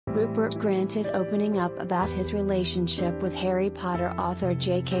Rupert Grint is opening up about his relationship with Harry Potter author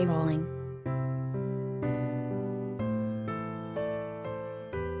J.K. Rowling.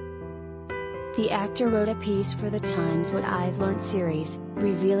 The actor wrote a piece for the Times What I've Learned series,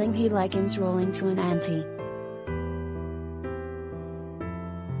 revealing he likens Rowling to an auntie.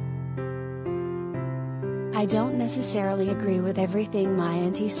 I don't necessarily agree with everything my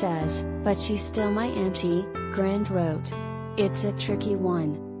auntie says, but she's still my auntie, Grint wrote. It's a tricky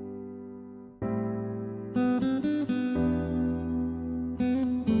one.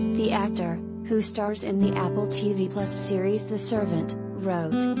 The actor, who stars in the Apple TV Plus series The Servant,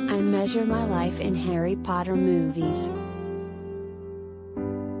 wrote, I measure my life in Harry Potter movies.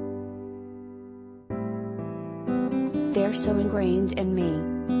 They're so ingrained in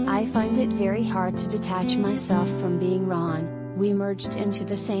me. I find it very hard to detach myself from being Ron. We merged into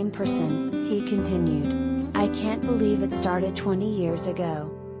the same person, he continued. I can't believe it started 20 years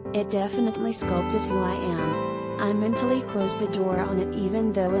ago. It definitely sculpted who I am. I mentally close the door on it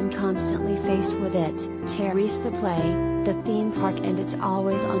even though I'm constantly faced with it. Terry's the play, the theme park, and it's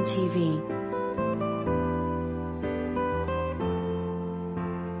always on TV.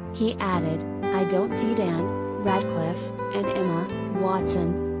 He added, I don't see Dan, Radcliffe, and Emma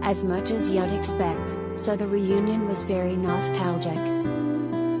Watson as much as you'd expect, so the reunion was very nostalgic.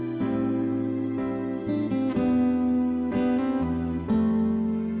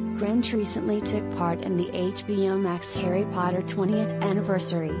 Grint recently took part in the HBO Max Harry Potter 20th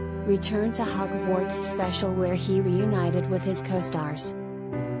Anniversary, Return to Hogwarts special where he reunited with his co-stars.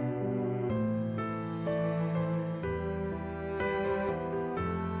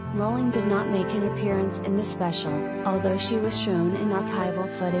 Rowling did not make an appearance in the special, although she was shown in archival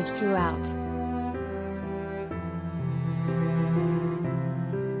footage throughout.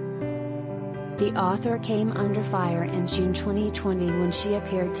 The author came under fire in June 2020 when she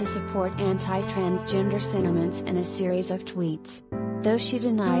appeared to support anti-transgender sentiments in a series of tweets. Though she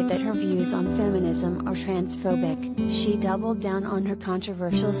denied that her views on feminism are transphobic, she doubled down on her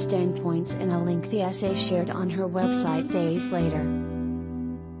controversial standpoints in a lengthy essay shared on her website days later.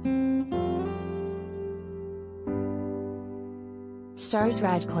 Stars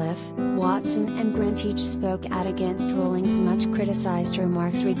Radcliffe, Watson and Grint each spoke out against Rowling's much criticized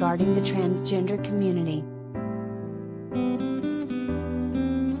remarks regarding the transgender community.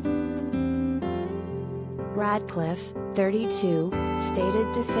 Radcliffe, 32,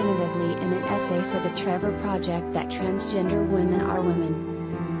 stated definitively in an essay for the Trevor Project that transgender women are women.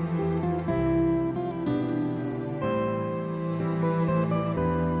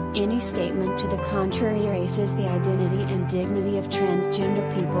 Any statement to the contrary erases the identity and dignity of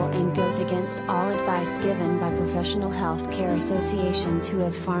transgender people and goes against all advice given by professional health care associations who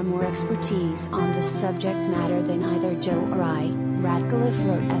have far more expertise on this subject matter than either Joe or I, Radcliffe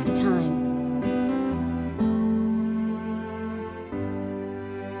wrote at the time.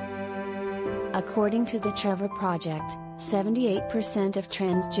 According to the Trevor Project, 78% of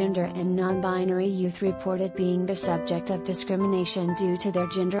transgender and non-binary youth reported being the subject of discrimination due to their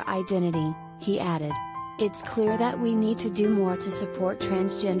gender identity, he added. It's clear that we need to do more to support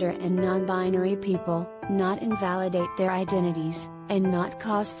transgender and non-binary people, not invalidate their identities, and not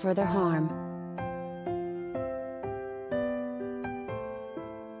cause further harm.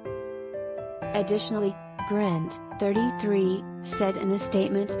 Additionally, Grint, 33, said in a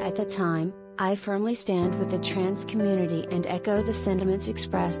statement at the time, I firmly stand with the trans community and echo the sentiments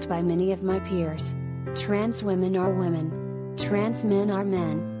expressed by many of my peers. Trans women are women. Trans men are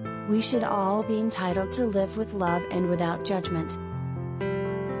men. We should all be entitled to live with love and without judgment.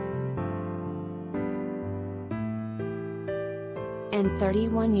 And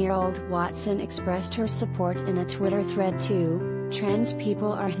 31-year-old Watson expressed her support in a Twitter thread too. Trans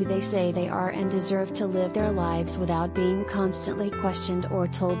people are who they say they are and deserve to live their lives without being constantly questioned or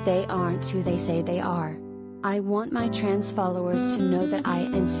told they aren't who they say they are. I want my trans followers to know that I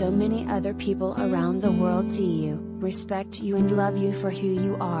and so many other people around the world see you, respect you and love you for who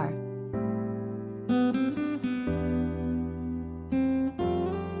you are.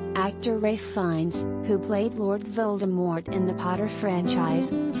 Actor Ralph Fiennes, who played Lord Voldemort in the Potter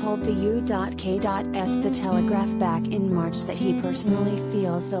franchise, told the U.K.'s The Telegraph back in March that he personally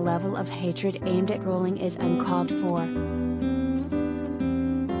feels the level of hatred aimed at Rowling is uncalled for.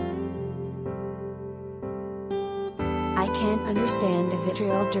 I can't understand the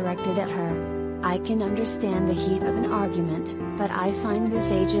vitriol directed at her. I can understand the heat of an argument, but I find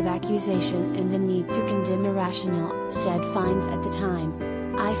this age of accusation and the need to condemn irrational, said Fiennes at the time.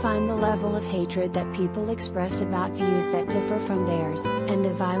 I find the level of hatred that people express about views that differ from theirs, and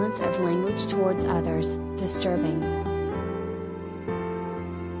the violence of language towards others, disturbing.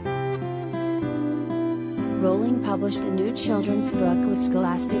 Rowling published a new children's book with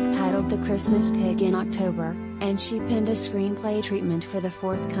Scholastic titled The Christmas Pig in October, and she penned a screenplay treatment for the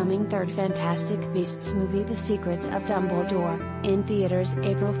forthcoming third Fantastic Beasts movie The Secrets of Dumbledore, in theaters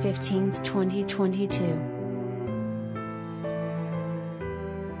April 15, 2022.